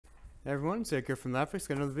Hey everyone, Zach here from Lapfix.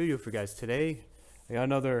 Got another video for you guys. Today, I got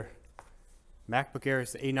another MacBook Air.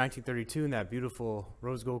 It's the A1932 in that beautiful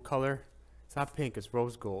rose gold color. It's not pink, it's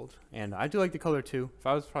rose gold. And I do like the color too. If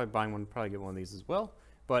I was probably buying one, I'd probably get one of these as well.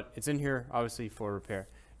 But it's in here, obviously, for repair.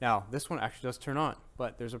 Now, this one actually does turn on,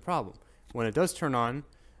 but there's a problem. When it does turn on,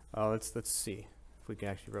 let's see if we can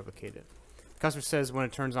actually replicate it. The customer says when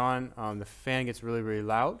it turns on, the fan gets really, really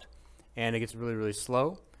loud, and it gets really, really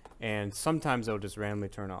slow, and sometimes it'll just randomly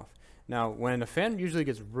turn off. Now, when the fan usually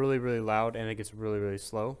gets really, really loud and it gets really, really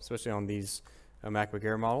slow, especially on these MacBook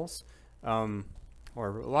Air models, or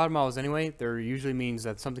a lot of models anyway, there usually means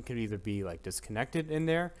that something could either be like disconnected in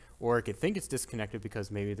there, or it could think it's disconnected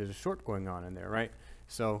because maybe there's a short going on in there, right?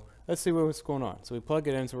 So let's see what's going on. So we plug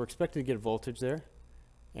it in, so we're expecting to get voltage there,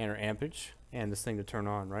 and our ampage, and this thing to turn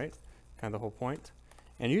on, right? Kind of the whole point.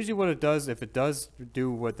 And usually what it does, if it does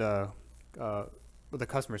do what the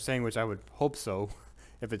customer is saying, which I would hope so,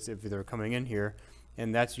 if they're coming in here,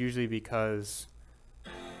 and that's usually because,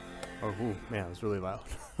 oh ooh, man, it was really loud.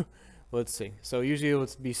 Let's see. So usually it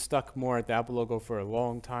would be stuck more at the Apple logo for a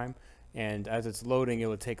long time, and as it's loading, it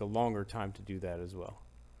would take a longer time to do that as well.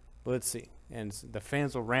 But let's see. And the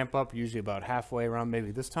fans will ramp up usually about halfway around,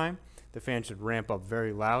 maybe this time. The fan should ramp up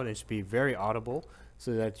very loud and should be very audible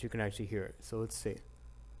so that you can actually hear it. So let's see.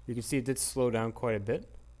 You can see it did slow down quite a bit.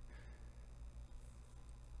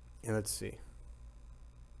 And let's see.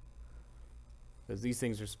 Because these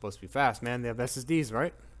things are supposed to be fast, man. They have SSDs,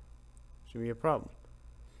 right? Shouldn't be a problem.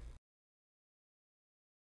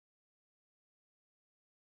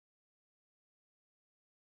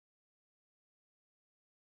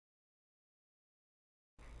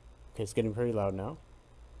 Okay, it's getting pretty loud now.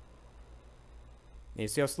 And you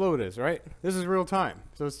see how slow it is, right? This is real time,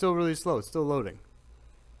 so it's still really slow. It's still loading.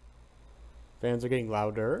 Fans are getting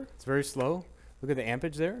louder. It's very slow. Look at the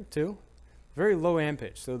ampage there, too. Very low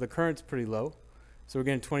ampage, so the current's pretty low. So we're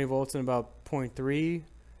getting 20 volts and about 0.3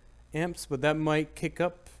 amps, but that might kick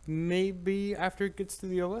up maybe after it gets to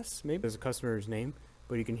the OS. Maybe there's a customer's name,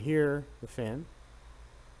 but you can hear the fan.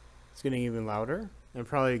 It's getting even louder, and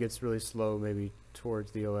probably gets really slow maybe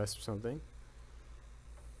towards the OS or something.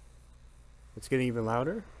 It's getting even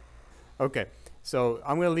louder. Okay, so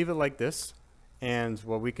I'm going to leave it like this, and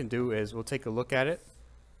what we can do is we'll take a look at it,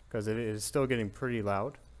 because it is still getting pretty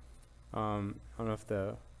loud. I don't know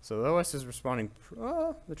if so the OS is responding.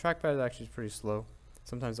 The trackpad is actually pretty slow.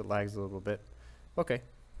 Sometimes it lags a little bit. Okay,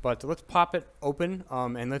 but let's pop it open,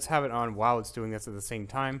 and let's have it on while it's doing this at the same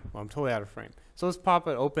time. Well, I'm totally out of frame. So let's pop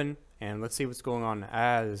it open, and let's see what's going on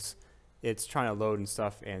as it's trying to load and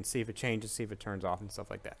stuff, and see if it changes, see if it turns off and stuff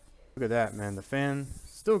like that. Look at that, man. The fan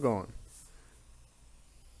still going.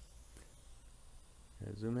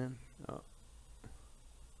 Here, zoom in. Oh.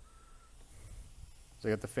 So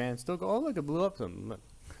I got the fan still go. Oh, look, it blew up some. Look.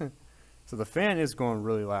 So the fan is going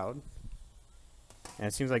really loud, and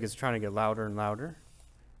it seems like it's trying to get louder and louder,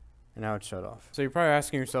 and now it's shut off. So you're probably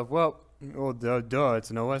asking yourself, well, duh, it's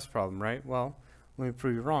an OS problem, right? Well, let me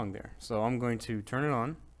prove you wrong there. So I'm going to turn it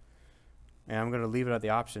on, and I'm going to leave it at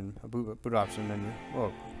the option, a boot option menu.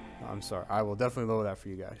 Oh, I'm sorry. I will definitely lower that for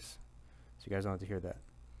you guys, so you guys don't have to hear that.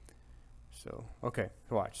 So, okay,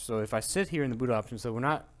 watch. So if I sit here in the boot option, so we're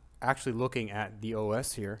not actually looking at the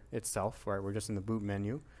OS here itself, right? We're just in the boot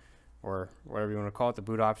menu, or whatever you want to call it, the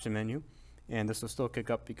boot option menu, and this will still kick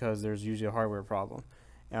up because there's usually a hardware problem.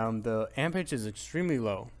 The ampage is extremely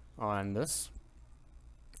low on this,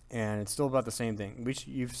 and it's still about the same thing.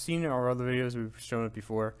 You've seen our other videos, we've shown it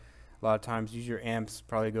before. A lot of times, use your amps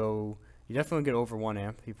probably go. You definitely get over 1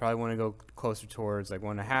 amp. You probably want to go closer towards like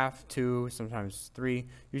 1.5, 2, sometimes 3.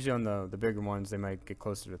 Usually on the bigger ones, they might get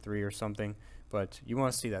closer to 3 or something. But you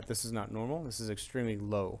want to see that this is not normal. This is extremely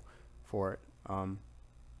low for it.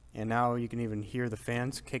 And now you can even hear the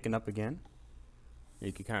fans kicking up again.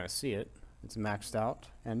 You can kind of see it. It's maxed out.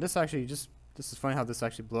 And this actually this is funny how this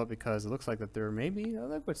actually blew up, because it looks like that there may be a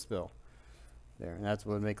liquid spill there, and that's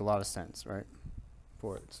what would make a lot of sense, right,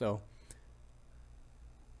 for it. So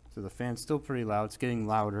the fan's still pretty loud. It's getting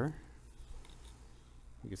louder.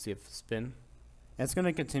 You can see it spin. And it's going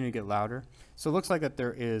to continue to get louder. So it looks like that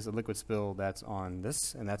there is a liquid spill that's on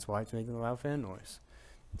this, and that's why it's making a loud fan noise.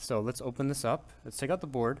 So let's open this up. Let's take out the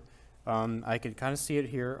board. I can kind of see it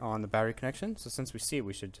here on the battery connection. So since we see it,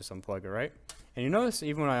 we should just unplug it, right? And you notice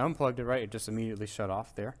even when I unplugged it, right, it just immediately shut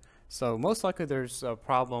off there. So most likely there's a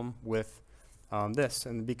problem with this.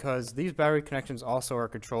 And because these battery connections also are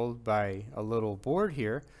controlled by a little board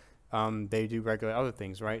here, they do regular other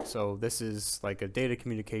things, right? So this is like a data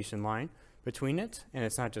communication line between it, and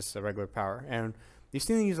it's not just a regular power. And You've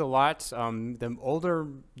seen these a lot.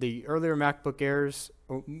 The earlier MacBook Airs,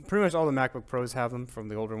 pretty much all the MacBook Pros have them from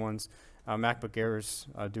the older ones. MacBook Airs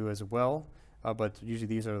do as well, but usually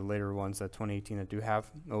these are the later ones, that 2018, that do have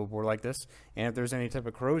a board like this. And if there's any type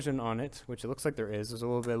of corrosion on it, which it looks like there is, there's a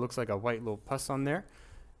little bit, it looks like a white little pus on there.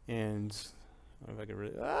 And I don't know if I can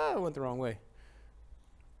really, I went the wrong way.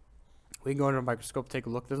 We can go under a microscope, take a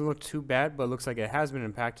look. Doesn't look too bad, but it looks like it has been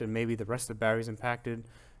impacted. Maybe the rest of the battery's impacted.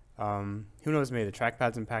 Who knows, maybe the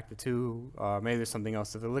trackpad's impacted too. Maybe there's something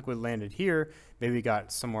else. If the liquid landed here, maybe it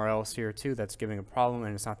got somewhere else here too that's giving a problem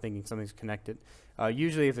and it's not thinking something's connected.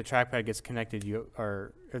 Usually if the trackpad gets connected,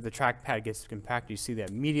 or if the trackpad gets impacted, you see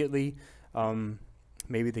that immediately.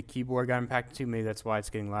 Maybe the keyboard got impacted too, maybe that's why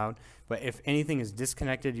it's getting loud. But if anything is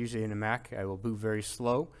disconnected, usually in a Mac, I will boot very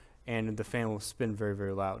slow and the fan will spin very,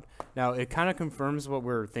 very loud. Now, it kind of confirms what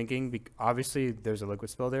we're thinking. Obviously, there's a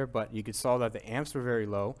liquid spill there, but you could saw that the amps were very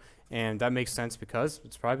low, and that makes sense because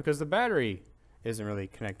it's probably because the battery isn't really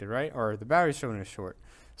connected, right? Or the battery's showing a short.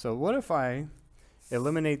 So what if I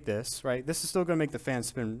eliminate this, right? This is still going to make the fan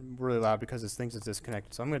spin really loud because it thinks it's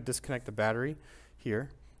disconnected. So I'm going to disconnect the battery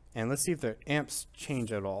here, and let's see if the amps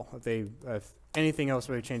change at all. If anything else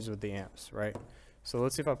really changes with the amps, right? So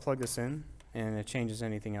let's see if I plug this in and it changes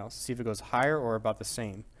anything else. See if it goes higher or about the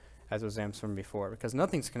same as those amps from before, because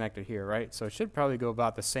nothing's connected here, right? So it should probably go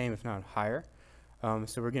about the same, if not higher.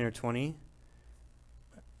 So we're getting a 20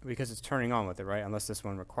 because it's turning on with it, right? Unless this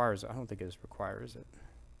one requires it. I don't think it requires it.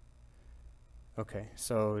 Okay,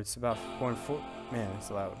 so it's about 0.4. Man,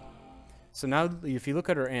 it's loud. So now if you look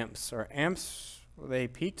at our amps, they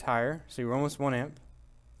peaked higher. So you're almost 1 amp,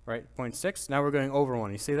 right? 0.6. Now we're going over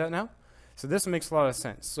 1. You see that now? So this makes a lot of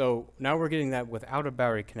sense. So now we're getting that without a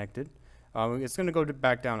battery connected. It's going to go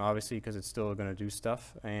back down, obviously, because it's still going to do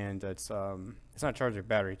stuff, and it's not charging a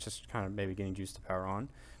battery. It's just kind of maybe getting juice to power on.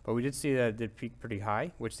 But we did see that it did peak pretty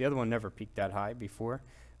high, which the other one never peaked that high before.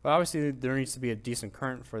 But obviously, there needs to be a decent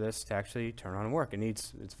current for this to actually turn on and work. It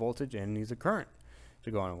needs its voltage and needs a current to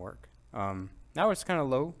go on and work. Now it's kind of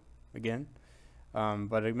low again.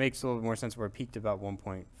 But it makes a little more sense where it peaked about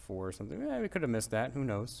 1.4 or something. We could have missed that. Who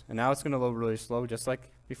knows? And now it's going to load really slow, just like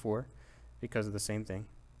before, because of the same thing.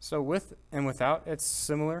 So with and without, it's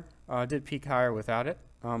similar. It did peak higher without it,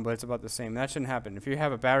 but it's about the same. That shouldn't happen. If you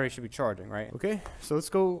have a battery, it should be charging, right? Okay, so let's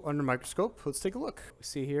go under microscope. Let's take a look.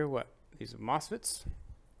 See here what? These are MOSFETs.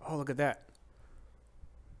 Oh, look at that.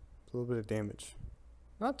 A little bit of damage.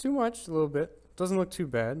 Not too much, a little bit. Doesn't look too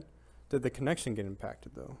bad. Did the connection get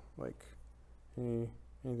impacted, though? Like,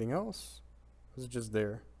 anything else? Was it just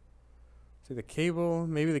there? See the cable,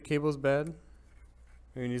 maybe the cable's bad.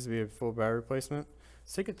 Maybe it needs to be a full battery replacement.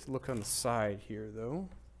 Let's take a look on the side here though.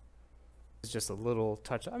 It's just a little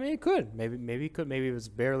touch. I mean, it could. Maybe it could. Maybe it was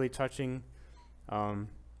barely touching, you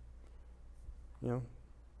know,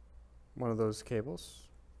 one of those cables.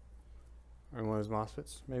 Or one of those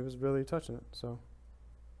MOSFETs. Maybe it was barely touching it, so.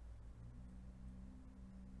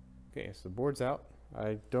 Okay, so the board's out.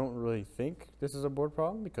 I don't really think this is a board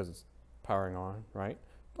problem because it's powering on, right?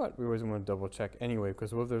 But we always want to double check anyway,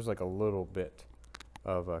 because what if there's like a little bit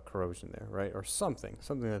of corrosion there, right? Or something that's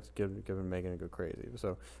making it go crazy. So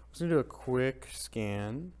I'm just gonna do a quick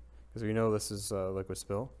scan because we know this is liquid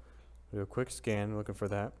spill. Do a quick scan looking for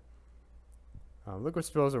that. Liquid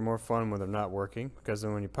spills are more fun when they're not working, because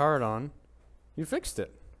then when you power it on, you fixed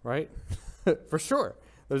it, right? For sure,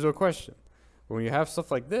 there's no question. But when you have stuff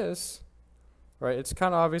like this, right, it's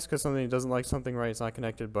kind of obvious because something doesn't like something, right? It's not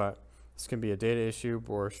connected, but this can be a data issue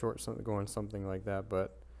or a short something like that.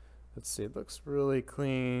 But let's see, it looks really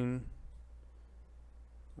clean.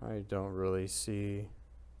 I don't really see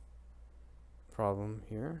a problem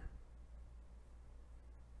here.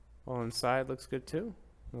 All inside looks good too.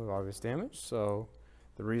 No obvious damage. So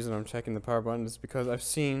the reason I'm checking the power button is because I've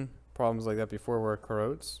seen problems like that before where it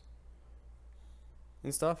corrodes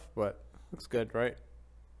and stuff, but looks good, right?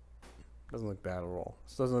 Doesn't look bad at all.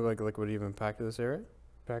 This doesn't look like liquid even impacted this area.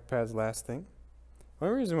 Backpad's last thing. The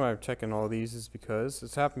only reason why I'm checking all these is because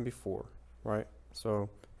it's happened before, right? So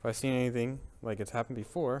if I see anything like it's happened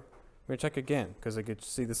before, I'm going to check again because I could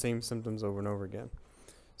see the same symptoms over and over again.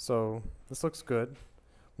 So this looks good.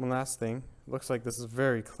 One last thing. Looks like this is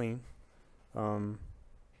very clean. Don't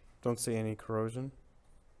see any corrosion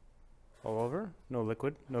all over. No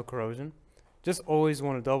liquid, no corrosion. Just always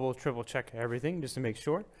want to double, triple check everything just to make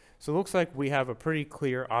sure. So it looks like we have a pretty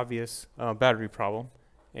clear, obvious battery problem,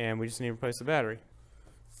 and we just need to replace the battery.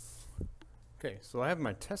 Okay, so I have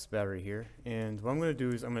my test battery here, and what I'm going to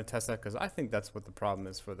do is I'm going to test that because I think that's what the problem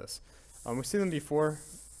is for this. We've seen them before.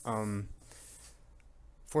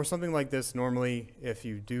 for something like this, normally if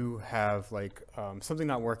you do have like something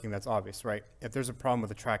not working that's obvious, right? If there's a problem with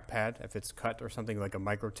the trackpad, if it's cut or something like a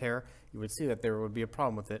micro tear, you would see that there would be a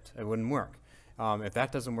problem with it. It wouldn't work. If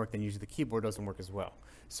that doesn't work, then usually the keyboard doesn't work as well.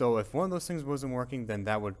 So if one of those things wasn't working, then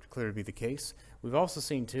that would clearly be the case. We've also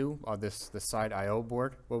seen too this side I/O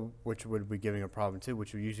board, which would be giving a problem too,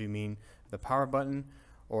 which would usually mean the power button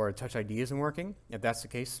or Touch ID isn't working. If that's the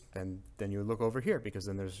case, then you look over here, because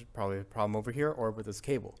then there's probably a problem over here or with this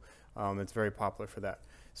cable. It's very popular for that.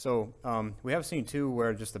 So we have seen too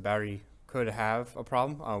where just the battery could have a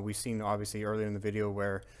problem. We've seen obviously earlier in the video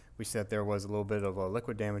where we said there was a little bit of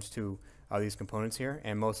liquid damage to these components here,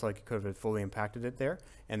 and most likely could have fully impacted it there,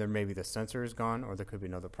 and there maybe the sensor is gone, or there could be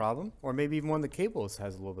another problem, or maybe even one of the cables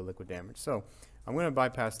has a little bit of liquid damage. So I'm going to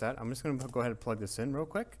bypass that. I'm just going to go ahead and plug this in real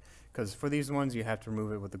quick, because for these ones you have to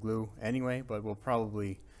remove it with the glue anyway, but we'll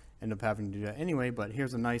probably end up having to do that anyway. But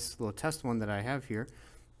here's a nice little test one that I have here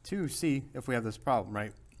to see if we have this problem,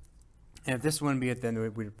 right? And if this wouldn't be it,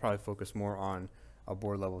 then we'd probably focus more on a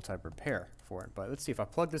board level type repair for it. But let's see if I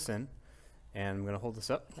plug this in, and I'm going to hold this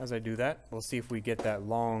up. As I do that, we'll see if we get that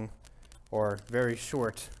long or very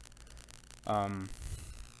short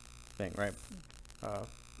thing, right?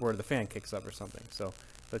 Where the fan kicks up or something. So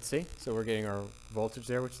let's see. So we're getting our voltage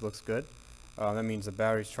there, which looks good. That means the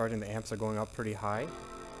battery's charging, the amps are going up pretty high.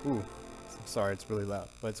 Ooh, sorry, it's really loud,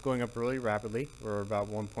 but it's going up really rapidly. We're about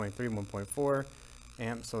 1.3, 1.4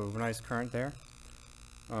 amps, so a nice current there.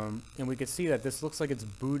 And we can see that this looks like it's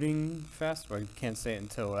booting fast. Well, you can't say it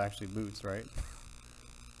until it actually boots, right?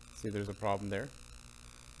 See, there's a problem there.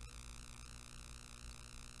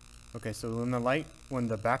 Okay, so when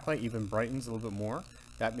the backlight even brightens a little bit more,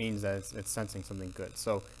 that means that it's sensing something good.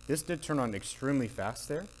 So this did turn on extremely fast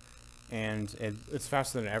there, and it's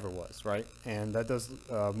faster than it ever was, right? And that does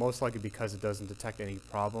most likely because it doesn't detect any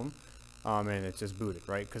problem, and it just booted,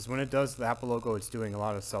 right? Because when it does the Apple logo, it's doing a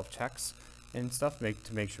lot of self-checks and stuff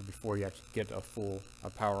to make sure before you actually get a full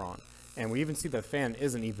power on. And we even see the fan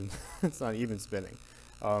isn't even it's not even spinning,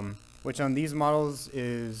 which on these models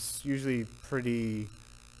is usually pretty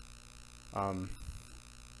on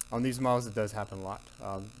these models it does happen a lot.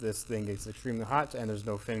 This thing gets extremely hot and there's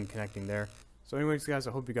no fin connecting there. So anyways guys,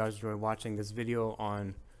 I hope you guys enjoyed watching this video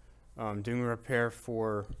on doing a repair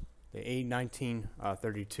for the A1932, I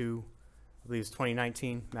believe it's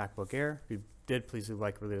 2019 MacBook Air. If you did, please do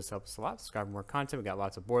like, really does help us a lot. Subscribe for more content. We got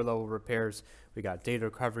lots of board level repairs, we got data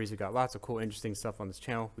recoveries, we got lots of cool interesting stuff on this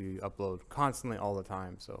channel. We upload constantly all the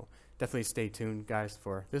time, so definitely stay tuned guys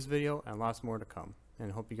for this video and lots more to come.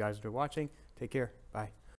 And hope you guys enjoy watching. Take care. Bye.